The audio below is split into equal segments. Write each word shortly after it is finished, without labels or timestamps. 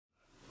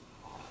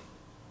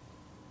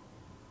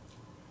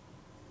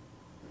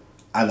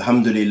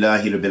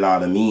Alhamdulillahi Rabbil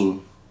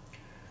Alameen.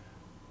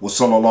 Wa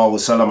sallallahu wa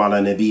sallam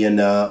ala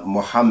nabiyyina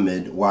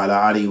Muhammad wa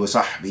ala alihi wa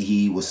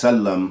sahbihi wa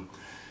sallam.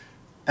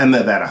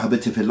 Amma ba'd.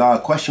 Habibti fillah. A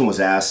question was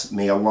asked,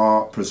 may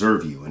Allah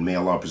preserve you, and may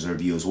Allah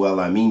preserve you as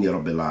well. Ameen ya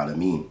Rabbil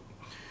Alameen.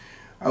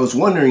 I was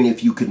wondering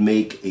if you could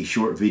make a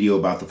short video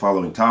about the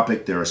following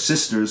topic. There are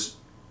sisters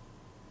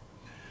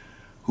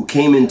who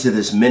came into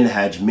this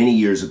minhaj many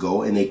years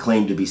ago and they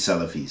claim to be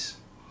Salafis.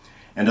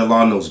 And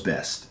Allah knows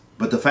best.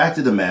 But the fact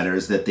of the matter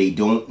is that they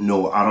don't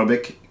know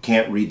Arabic,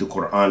 can't read the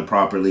Quran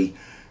properly,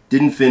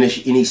 didn't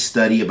finish any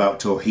study about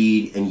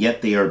Tawheed, and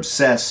yet they are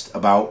obsessed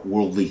about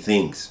worldly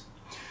things.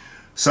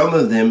 Some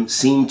of them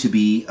seem to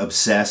be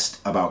obsessed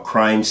about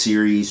crime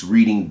series,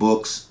 reading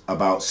books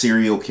about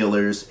serial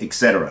killers,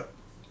 etc.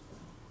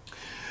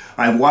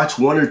 I've watched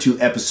one or two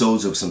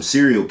episodes of some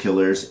serial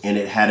killers and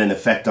it had an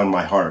effect on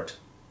my heart.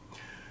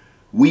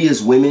 We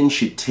as women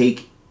should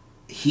take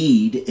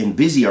heed and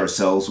busy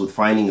ourselves with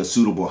finding a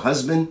suitable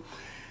husband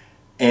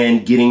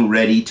and getting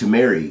ready to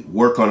marry,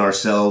 work on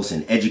ourselves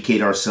and educate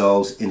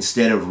ourselves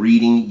instead of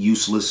reading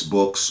useless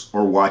books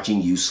or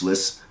watching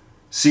useless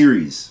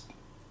series.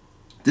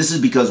 This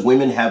is because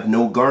women have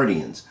no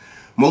guardians.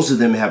 Most of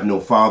them have no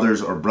fathers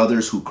or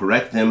brothers who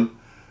correct them.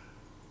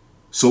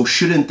 So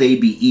shouldn't they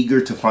be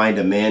eager to find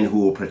a man who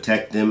will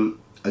protect them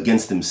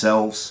against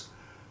themselves?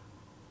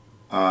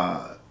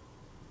 Jazakallah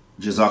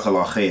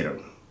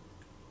khairan.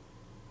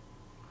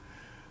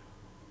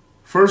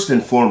 First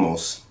and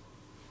foremost,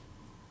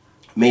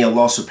 may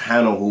Allah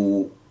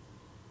subhanahu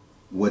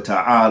wa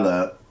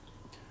ta'ala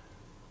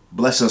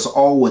bless us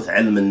all with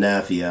ilm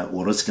nafiya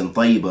wa rizqan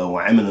tayyiba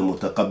wa amalan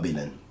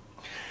mutaqabbilan.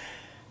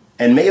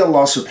 And may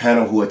Allah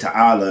subhanahu wa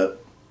ta'ala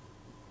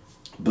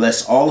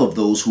bless all of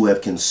those who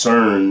have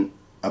concern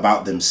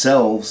about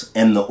themselves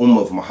and the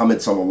ummah of Muhammad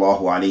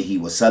sallallahu alayhi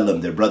wa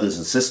sallam, their brothers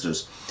and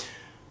sisters,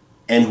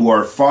 and who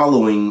are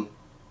following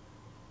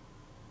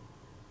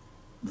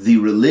the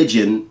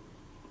religion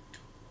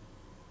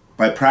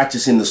by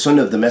practicing the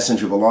sunnah of the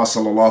Messenger of Allah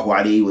sallallahu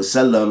alayhi wa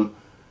sallam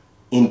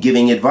in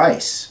giving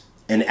advice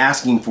and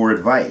asking for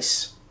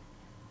advice.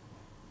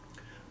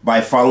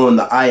 By following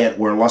the ayat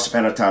where Allah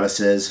subhanahu wa ta'ala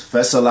says,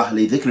 فَسَلَحْ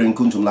لِذِكْرٍ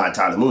كُنْتُمْ لَا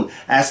تَعْلَمُونَ.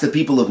 Ask the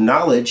people of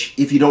knowledge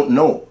if you don't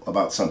know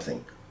about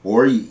something.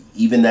 Or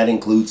even that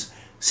includes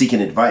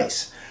seeking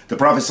advice. The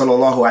Prophet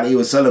sallallahu alayhi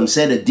wa sallam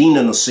said,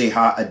 Adina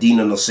nasiha,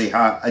 adina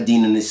nasiha,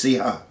 adina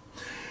nasiha.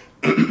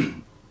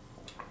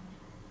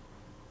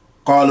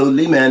 قالوا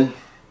لمن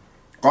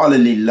قال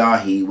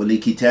لله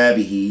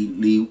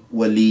ولكتابه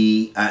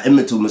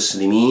ولأئمة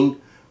المسلمين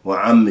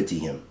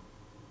وعامتهم.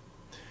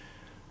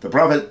 The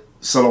Prophet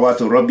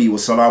salawatu rabbi wa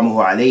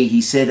salamuhu alayhi,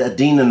 he said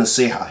adina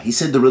nasiha. He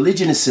said the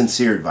religion is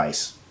sincere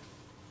advice.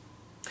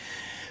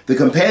 The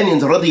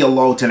companions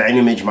radiyallahu ta'ala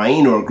anhum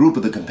ajma'in, or a group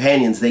of the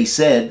companions, they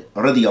said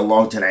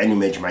radiyallahu ta'ala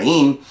anhum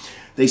ajma'in,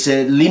 they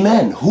said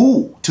liman,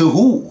 who, to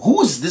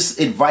who is this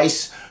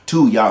advice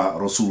to, ya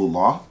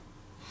Rasulullah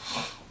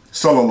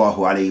sallallahu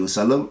alayhi wa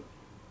sallam?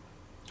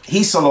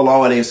 He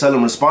sallallahu alayhi wa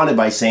sallam responded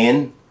by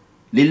saying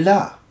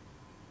lillah.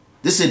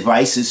 This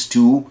advice is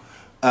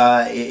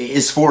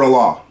for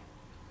Allah.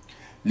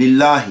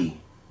 Lillahi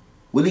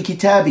wa li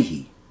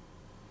kitabihi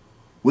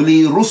wa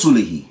li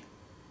rusulihi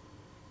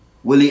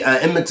wa li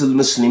a'immatil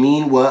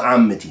muslimin wa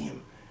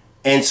ammatihim.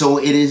 And so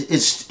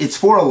it's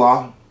for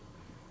Allah,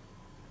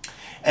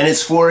 and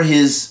it's for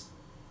his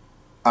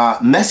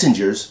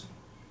messengers,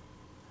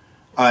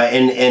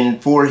 and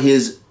for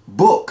his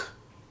book,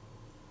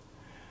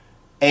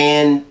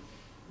 and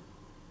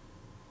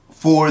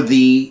for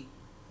the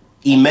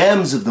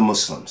imams of the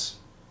Muslims,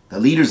 the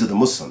leaders of the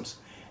Muslims,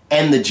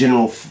 and the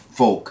general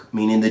folk,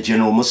 meaning the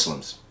general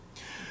Muslims.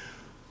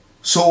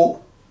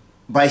 So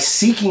by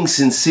seeking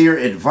sincere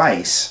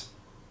advice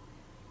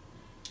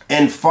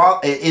and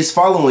is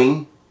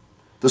following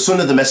the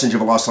sunnah of the Messenger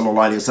of Allah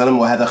sallallahu alayhi wa sallam,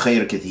 وَهَذَا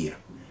خَيْرٌ كَثِيرٌ,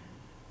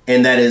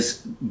 and that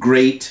is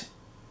great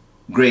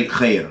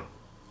khair.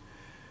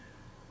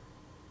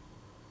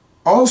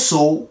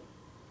 Also,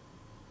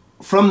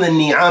 from the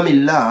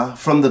ni'amillah,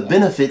 from the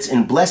benefits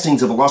and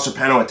blessings of Allah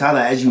subhanahu wa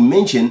ta'ala, as you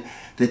mentioned,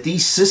 that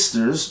these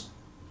sisters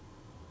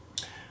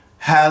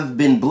have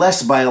been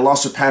blessed by Allah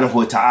subhanahu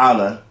wa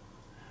ta'ala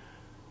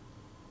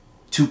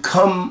to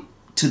come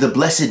to the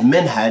blessed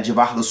minhaj of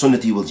Ahl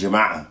Sunnati wal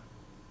Jama'ah.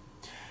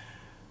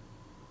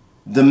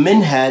 The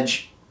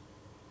minhaj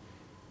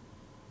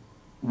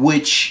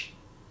which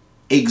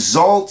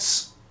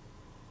exalts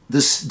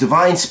this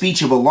divine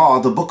speech of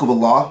Allah, the book of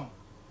Allah,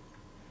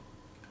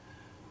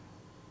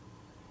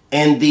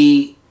 and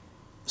the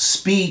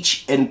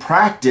speech and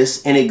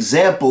practice and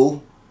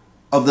example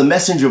of the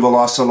Messenger of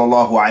Allah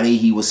sallallahu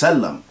alayhi wa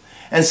sallam.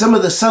 And some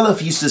of the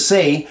Salaf used to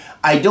say,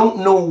 I don't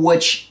know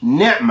which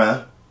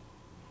ni'mah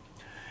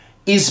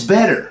is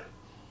better,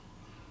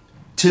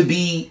 to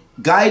be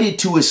guided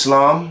to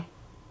Islam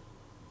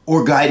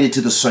or guided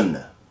to the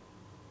Sunnah,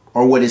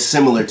 or what is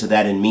similar to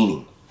that in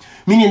meaning.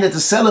 Meaning that the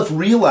Salaf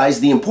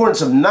realized the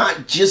importance of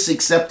not just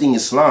accepting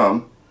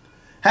Islam,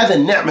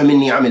 having ni'mah min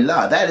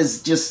ni'amillah. That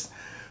is just,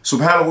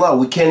 subhanAllah,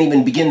 we can't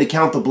even begin to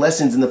count the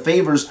blessings and the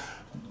favors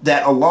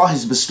that Allah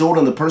has bestowed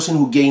on the person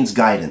who gains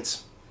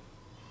guidance.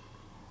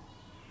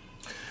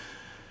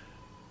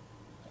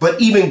 But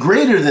even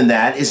greater than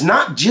that is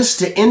not just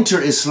to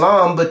enter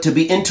Islam, but to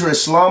be enter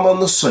Islam on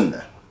the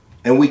Sunnah.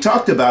 And we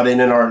talked about it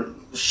in our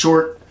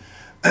short,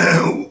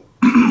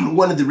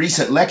 one of the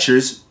recent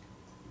lectures,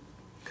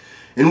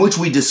 in which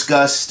we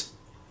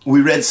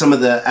read some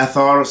of the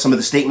athar, some of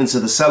the statements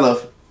of the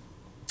Salaf,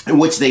 in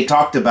which they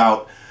talked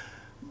about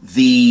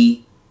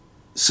the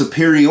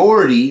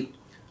superiority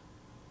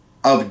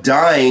of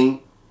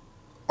dying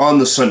on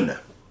the Sunnah,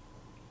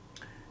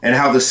 and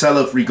how the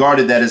Salaf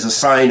regarded that as a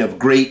sign of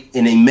great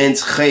and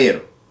immense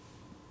khair.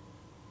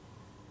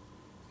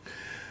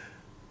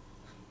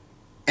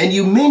 And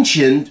you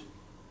mentioned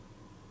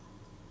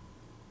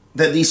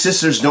that these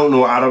sisters don't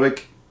know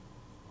Arabic,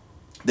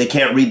 they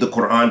can't read the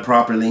Quran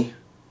properly,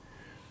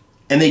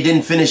 and they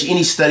didn't finish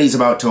any studies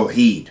about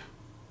Tawheed.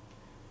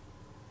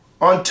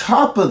 On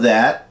top of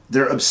that,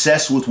 they're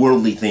obsessed with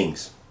worldly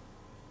things.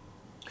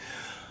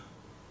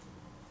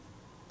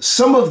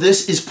 Some of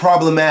this is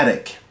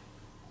problematic.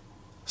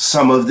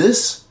 Some of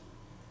this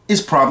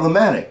is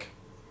problematic.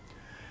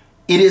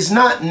 It is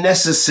not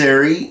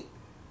necessary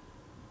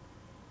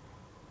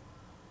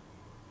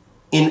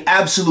in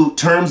absolute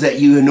terms that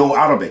you know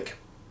Arabic.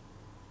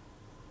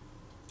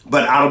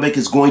 But Arabic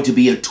is going to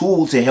be a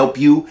tool to help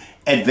you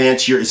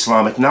advance your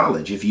Islamic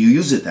knowledge if you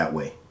use it that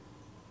way.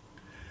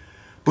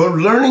 But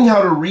learning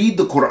how to read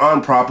the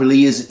Quran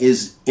properly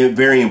is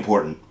very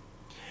important.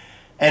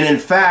 And in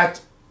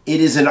fact, it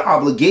is an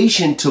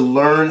obligation to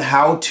learn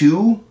how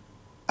to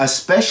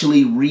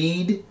especially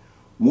read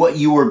what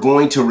you are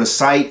going to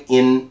recite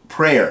in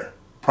prayer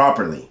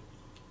properly,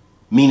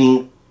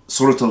 meaning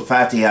Surah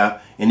Al-Fatiha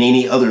and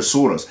any other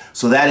surahs.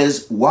 So that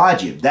is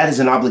wajib, that is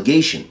an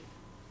obligation.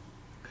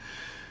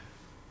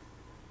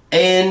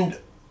 And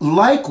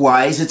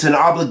likewise, it's an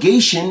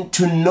obligation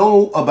to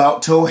know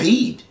about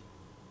Tawheed.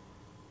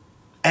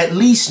 At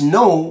least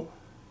know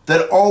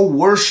that all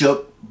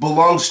worship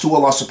belongs to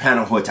Allah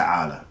subhanahu wa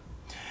ta'ala.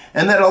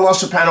 And that Allah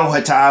subhanahu wa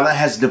ta'ala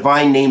has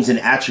divine names and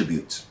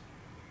attributes,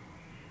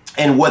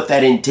 and what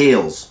that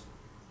entails.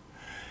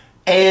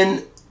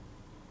 And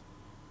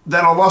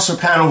that Allah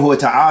subhanahu wa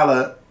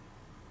ta'ala,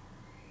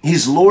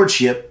 His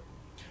Lordship,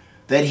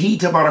 that He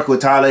tabarak wa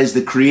ta'ala is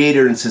the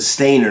creator and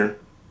sustainer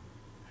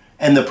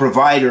and the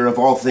provider of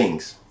all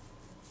things.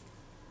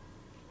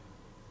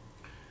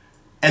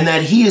 And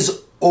that He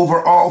is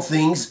over all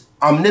things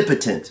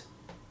omnipotent.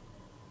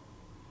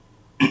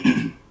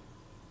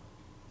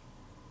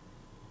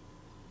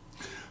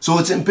 So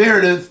it's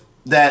imperative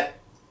that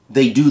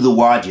they do the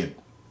wajib.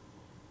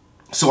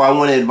 So I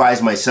want to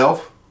advise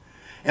myself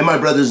and my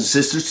brothers and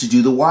sisters to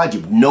do the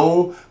wajib.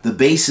 Know the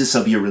basis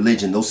of your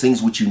religion, those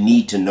things which you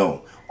need to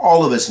know.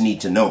 All of us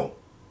need to know.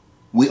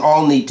 We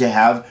all need to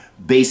have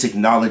basic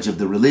knowledge of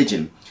the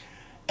religion.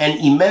 And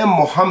Imam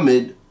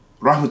Muhammad,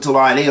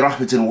 rahmatullahi alayhi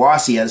rahmatan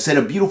wasi'ah, said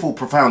a beautiful,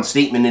 profound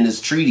statement in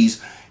his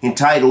treatise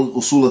entitled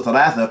Usul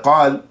al-Thalatha.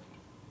 قال: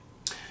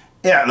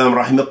 اعلم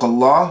رحمك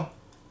الله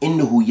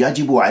إنه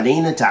يجب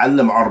علينا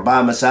تعلم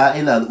أربع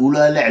مسائل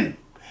الأولى العلم.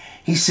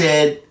 He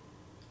said,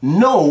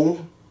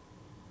 know,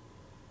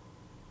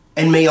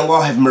 and may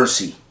Allah have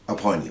mercy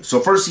upon you. So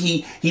first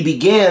he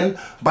began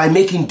by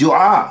making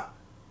dua,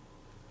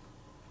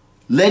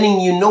 letting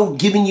you know,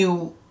 giving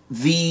you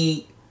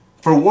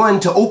for one,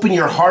 to open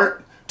your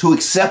heart to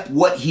accept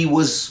what he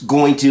was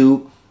going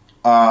to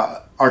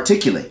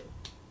articulate,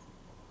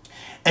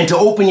 and to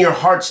open your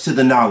hearts to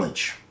the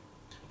knowledge,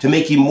 to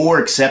make you more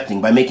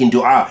accepting by making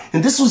dua.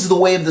 And this was the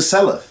way of the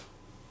Salaf,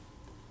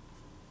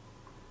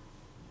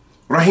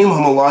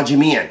 rahimahumullah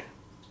jami'an.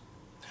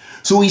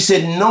 So he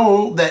said,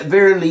 know that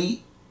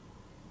verily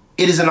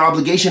it is an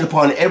obligation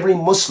upon every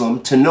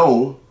Muslim to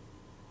know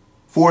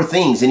four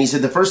things. And he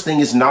said the first thing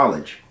is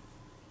knowledge,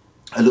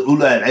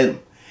 al-ula al-ilm.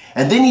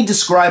 And then he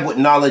described what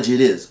knowledge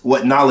is.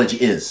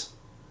 وَهُوَ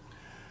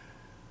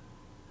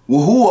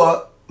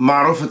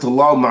مَعْرُفَةُ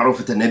اللَّهِ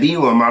وَمَعْرُفَةُ النَّبِيِّ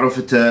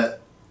وَمَعْرُفَةُ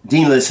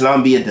دِينِ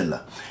الْإِسْلَامِ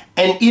بِيَدِلَّهِ.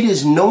 And it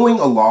is knowing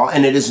Allah,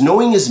 and it is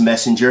knowing His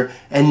Messenger,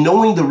 and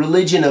knowing the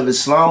religion of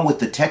Islam with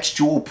the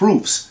textual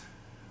proofs.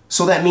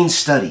 So that means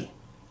study.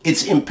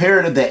 It's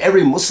imperative that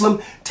every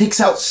Muslim takes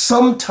out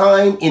some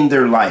time in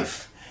their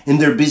life, in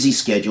their busy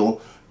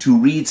schedule, to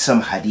read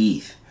some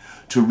hadith,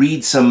 to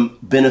read some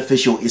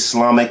beneficial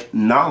Islamic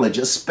knowledge,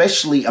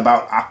 especially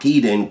about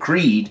Aqeedah and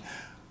Creed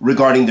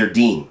regarding their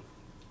deen.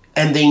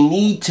 And they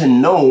need to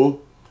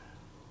know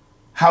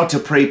how to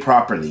pray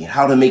properly,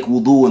 how to make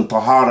wudu and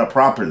tahara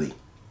properly.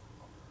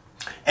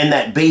 And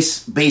that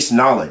base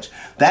knowledge,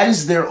 that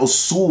is their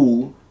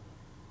usul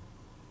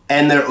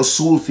and their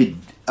usul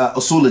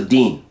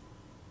ad-din.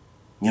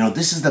 You know,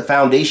 this is the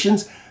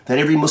foundations that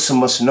every Muslim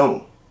must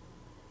know.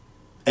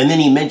 And then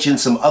he mentioned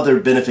some other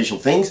beneficial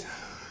things,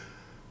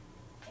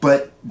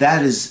 but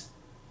that is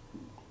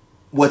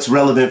what's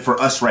relevant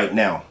for us right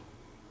now.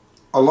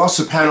 Allah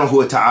subhanahu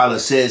wa ta'ala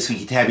says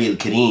في كتابه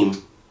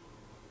الكريم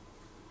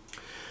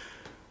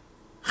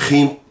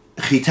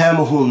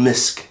ختامه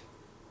المسك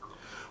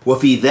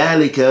وَفِي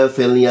ذَلِكَ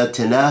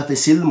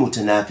فَلْيَتَنَافَسِ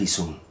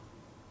الْمُتَنَافِسُونَ.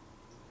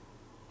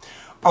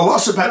 Allah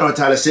subhanahu wa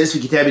ta'ala says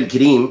in Kitab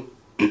al-Kareem,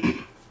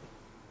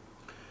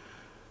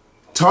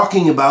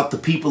 talking about the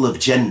people of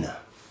Jannah,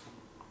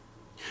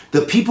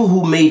 the people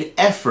who made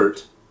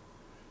effort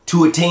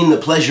to attain the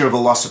pleasure of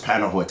Allah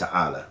subhanahu wa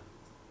ta'ala.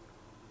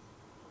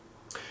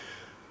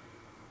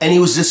 And he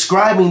was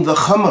describing the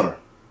khamr,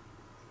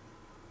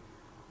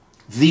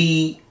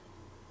 the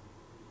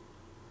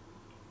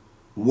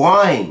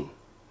wine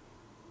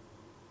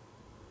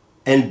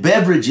and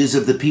beverages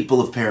of the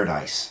people of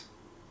paradise.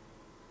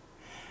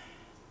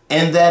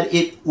 And that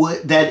it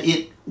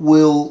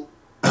will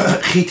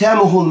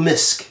khitamuhu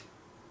misk,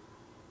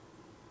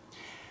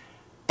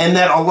 and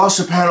that Allah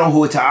subhanahu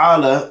wa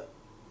ta'ala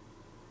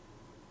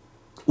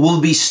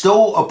will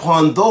bestow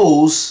upon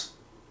those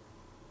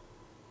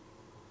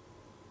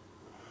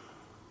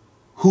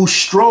who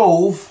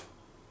strove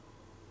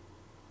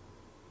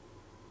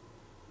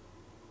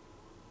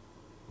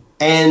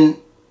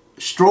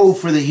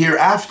for the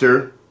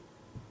hereafter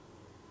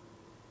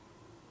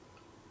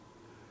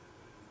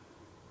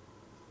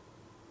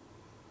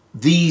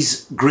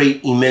these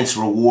great immense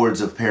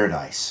rewards of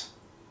paradise.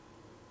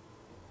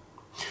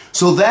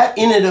 So that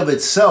in and of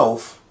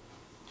itself,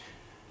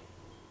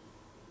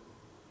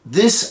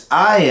 this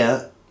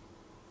ayah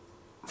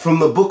from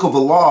the book of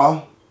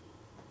Allah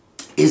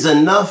is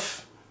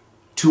enough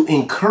to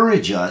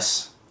encourage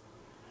us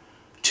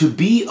to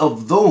be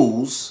of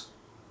those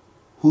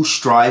who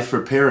strive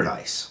for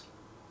paradise.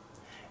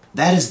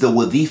 That is the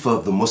wadhifa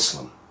of the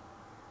Muslim.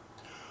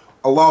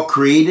 Allah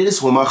created us,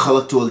 وَمَا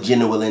خَلَقْتُ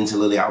الْجِنَّ وَالْإِنسَ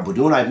إِلَّا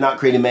لِيَعْبُدُونَ. I have not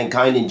created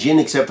mankind and jinn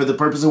except for the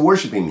purpose of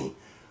worshiping me.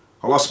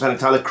 Allah subhanahu wa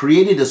ta'ala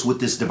created us with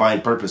this divine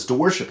purpose to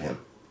worship Him.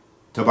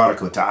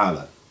 Tabarak wa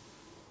ta'ala.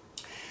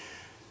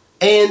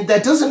 And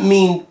that doesn't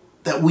mean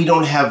that we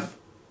don't have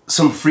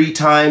some free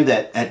time,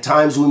 that at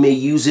times we may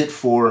use it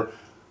for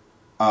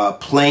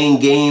playing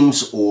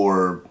games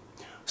or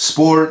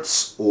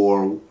sports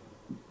or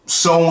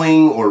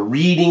sewing or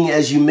reading,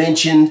 as you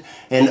mentioned,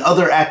 and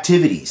other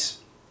activities.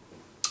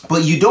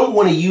 But you don't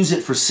want to use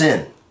it for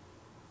sin.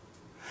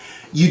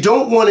 You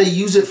don't want to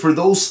use it for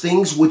those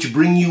things which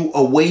bring you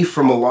away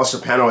from Allah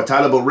subhanahu wa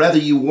ta'ala, but rather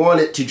you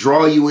want it to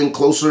draw you in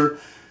closer,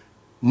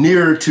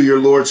 nearer to your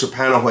Lord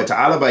subhanahu wa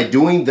ta'ala by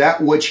doing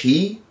that which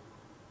He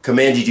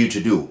commanded you to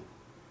do.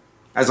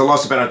 As Allah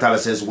subhanahu wa ta'ala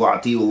says,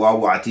 وَأَطِيعُوا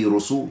اللَّهَ وَأَطِيعُوا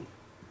الرَّسُولَ.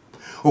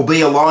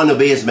 Obey Allah and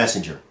obey His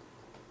messenger.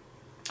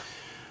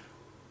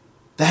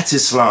 That's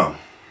Islam.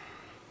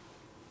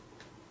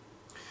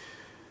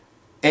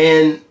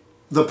 And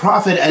the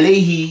Prophet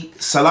alayhi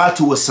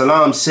salatu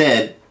wassalam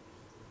said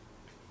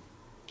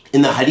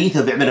in the hadith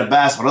of Ibn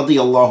Abbas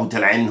radiyallahu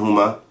ta'ala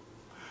anhuma,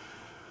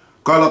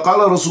 قال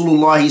رسول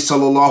الله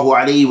صلى الله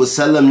عليه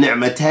وسلم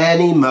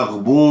نعمتان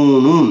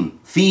مغبون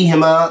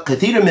فيهما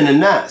كثير من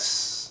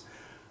الناس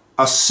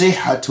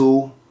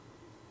الصحة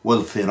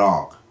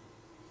والفراغ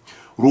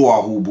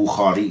رواه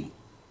بخاري.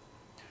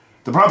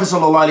 The Prophet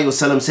sallallahu alaihi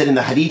wasallam said in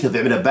the hadith of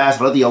Ibn Abbas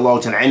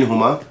radiyallahu ta'ala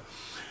anhuma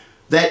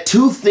that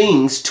two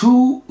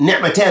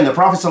ni'matan, the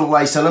Prophet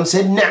ﷺ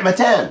said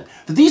ni'matan,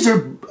 that these are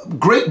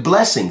great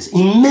blessings,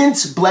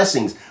 immense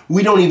blessings.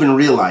 We don't even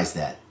realize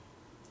that.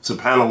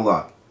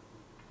 Subhanallah.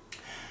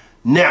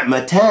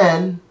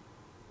 Ni'matan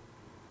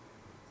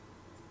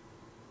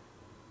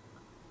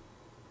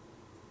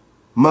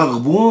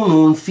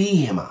maghbunun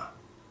fihima.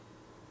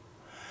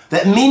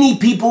 That many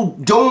people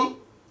don't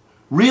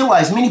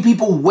realize, many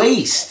people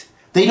waste,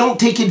 they don't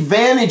take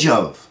advantage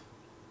of.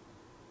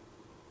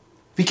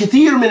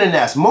 كثير من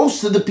الناس,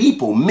 most of the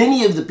people,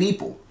 many of the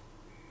people.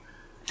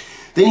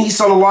 Then he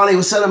sallallahu alayhi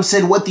wasallam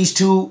said what this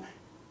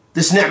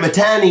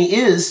ni'matani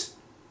is.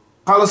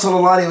 قال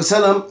sallallahu alayhi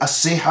wasallam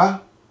الصحة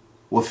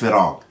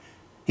والفراغ.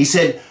 He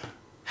said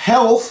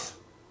health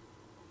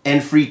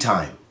and free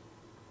time.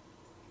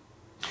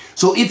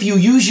 So if you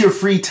use your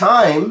free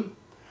time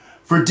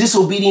for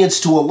disobedience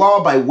to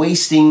Allah by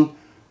wasting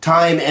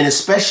time and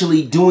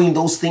especially doing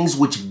those things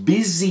which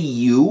busy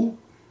you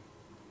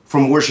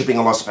from worshiping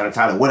Allah subhanahu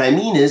wa ta'ala. What I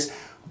mean is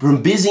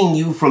from busying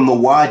you from the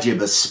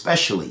wajib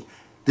especially.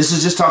 This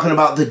is just talking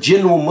about the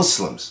general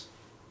Muslims.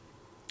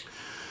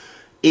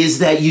 Is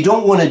that you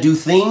don't want to do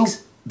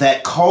things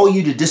that call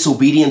you to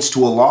disobedience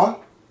to Allah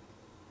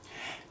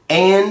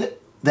and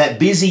that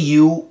busy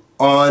you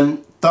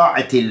on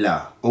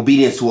ta'atillah,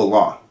 obedience to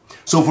Allah.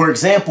 So for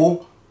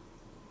example,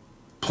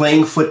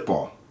 playing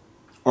football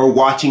or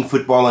watching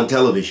football on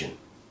television.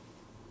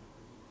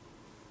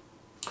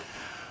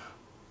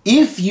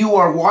 If you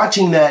are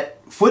watching that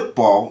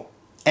football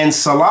and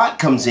salat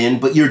comes in,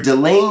 but you're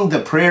delaying the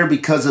prayer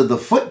because of the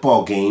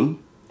football game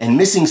and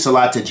missing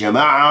salat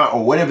jama'ah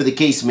or whatever the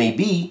case may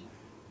be,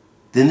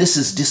 then this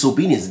is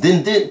disobedience.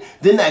 Then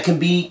that can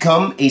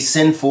become a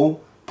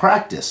sinful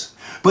practice.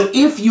 But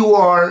if you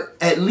are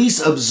at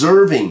least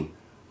observing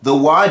the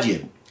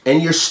wajib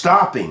and you're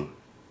stopping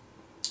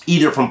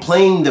either from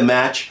playing the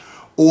match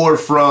or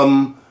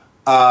from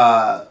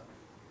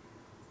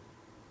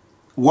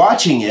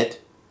watching it,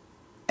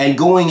 and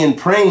going and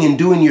praying and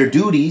doing your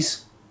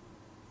duties,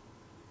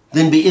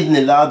 then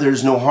bi'idhnillah,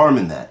 there's no harm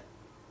in that.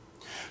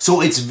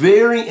 So it's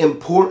very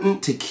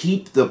important to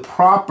keep the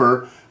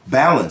proper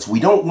balance. We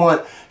don't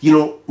want,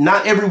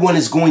 not everyone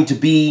is going to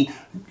be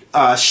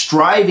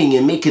striving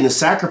and making a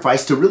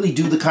sacrifice to really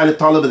do the kind of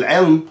talib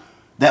al-ilm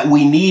that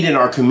we need in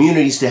our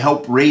communities to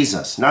help raise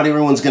us. Not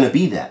everyone's going to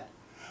be that.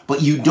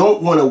 But you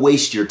don't want to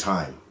waste your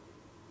time.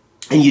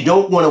 And you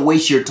don't want to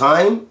waste your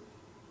time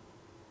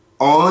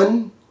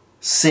on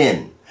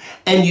sin.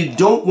 And you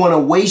don't want to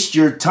waste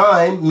your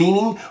time,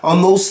 meaning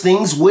on those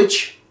things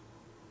which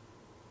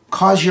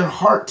cause your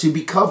heart to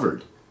be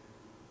covered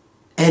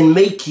and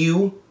make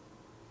you,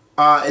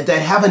 that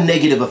have a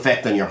negative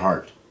effect on your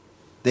heart.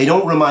 They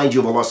don't remind you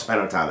of Allah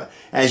subhanahu wa ta'ala.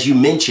 As you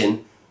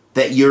mentioned,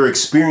 that your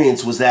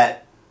experience was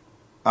that,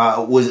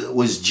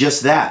 was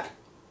just that.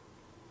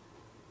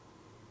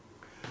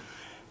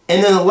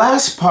 And then the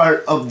last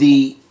part of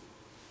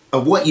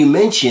what you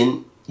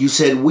mentioned, you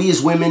said we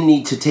as women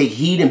need to take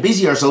heed and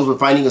busy ourselves with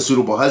finding a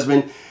suitable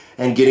husband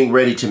and getting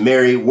ready to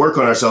marry, work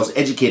on ourselves,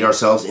 educate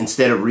ourselves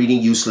instead of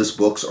reading useless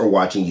books or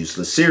watching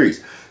useless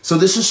series. So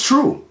this is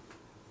true,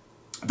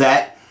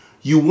 that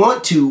you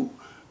want to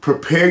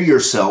prepare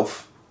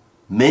yourself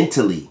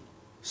mentally,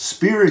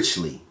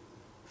 spiritually,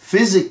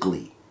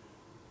 physically,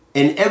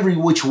 in every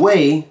which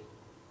way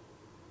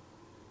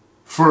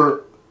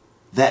for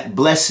that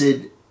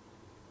blessed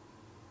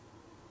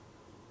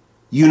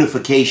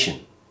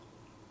unification,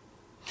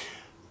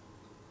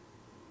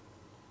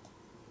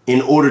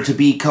 in order to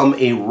become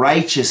a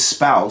righteous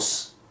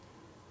spouse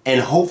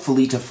and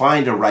hopefully to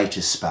find a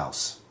righteous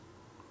spouse.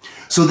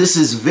 So this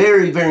is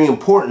very, very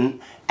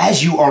important,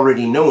 as you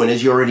already know and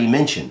as you already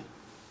mentioned.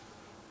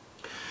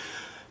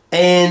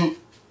 And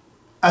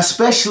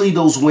especially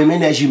those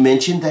women, as you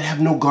mentioned, that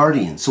have no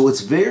guardian. So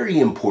it's very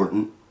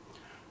important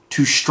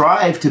to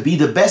strive to be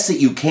the best that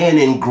you can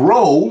and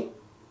grow,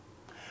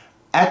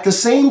 at the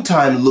same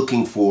time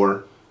looking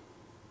for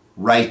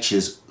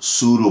righteous,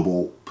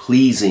 suitable,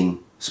 pleasing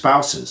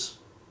spouses.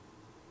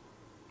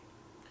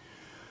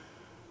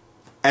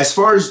 As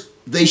far as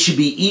they should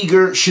be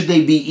eager, shouldn't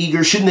they be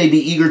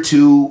eager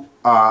to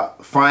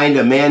find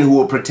a man who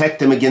will protect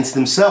them against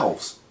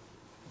themselves?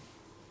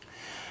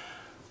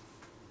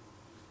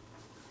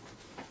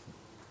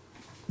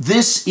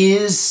 This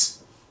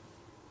is,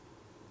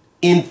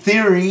 in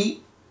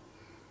theory,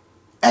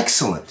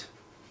 excellent.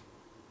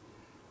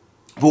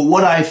 But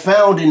what I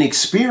found in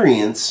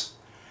experience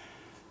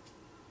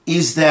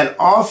is that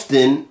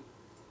often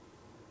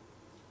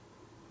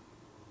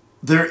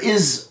there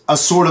is a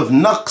sort of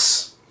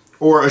naqs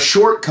or a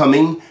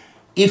shortcoming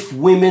if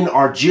women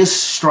are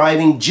just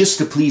striving just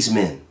to please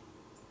men.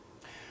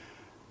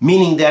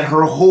 Meaning that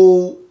her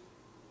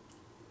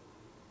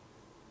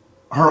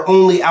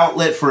only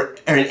outlet for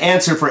an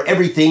answer for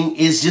everything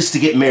is just to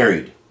get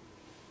married.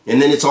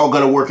 And then it's all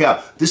going to work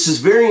out. This is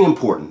very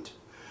important.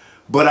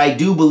 But I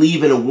do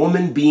believe in a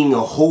woman being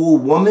a whole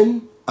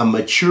woman, a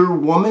mature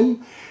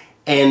woman,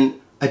 and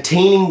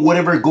attaining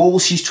whatever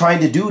goals she's trying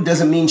to do.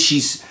 Doesn't mean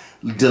she's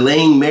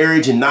delaying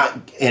marriage and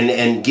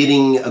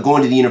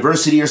going to the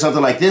university or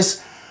something like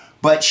this.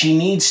 But she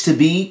needs to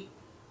be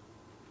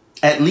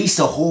at least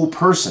a whole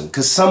person.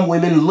 Because some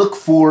women look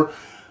for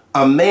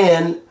a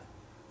man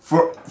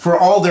for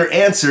all their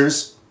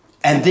answers,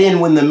 and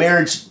then when the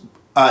marriage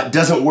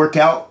doesn't work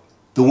out,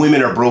 the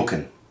women are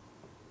broken.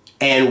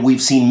 And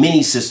we've seen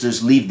many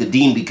sisters leave the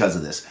deen because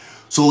of this.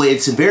 So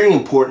it's very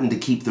important to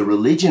keep the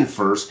religion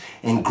first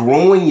and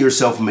growing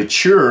yourself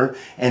mature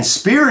and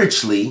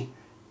spiritually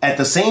at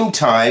the same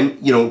time,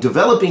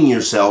 developing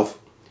yourself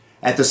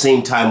at the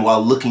same time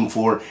while looking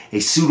for a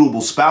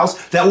suitable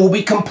spouse that will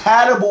be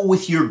compatible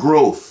with your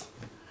growth,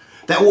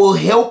 that will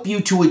help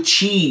you to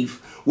achieve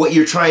what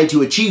you're trying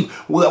to achieve,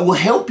 that will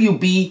help you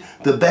be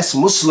the best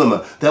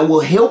Muslimah, that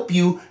will help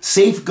you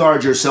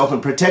safeguard yourself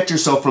and protect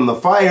yourself from the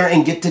fire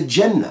and get to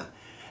Jannah.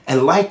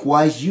 And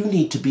likewise, you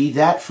need to be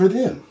that for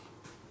them.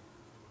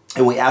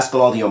 And we ask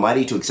Allah the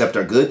Almighty to accept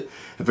our good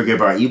and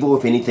forgive our evil.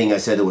 If anything I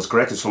said that was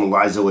correct is from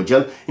Allah Azza wa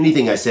Jal.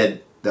 Anything I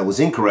said that was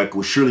incorrect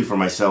was surely for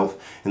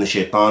myself and the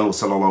shaitan. Wa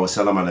sallallahu wa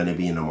sallam ala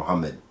nabiyyina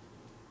Muhammad.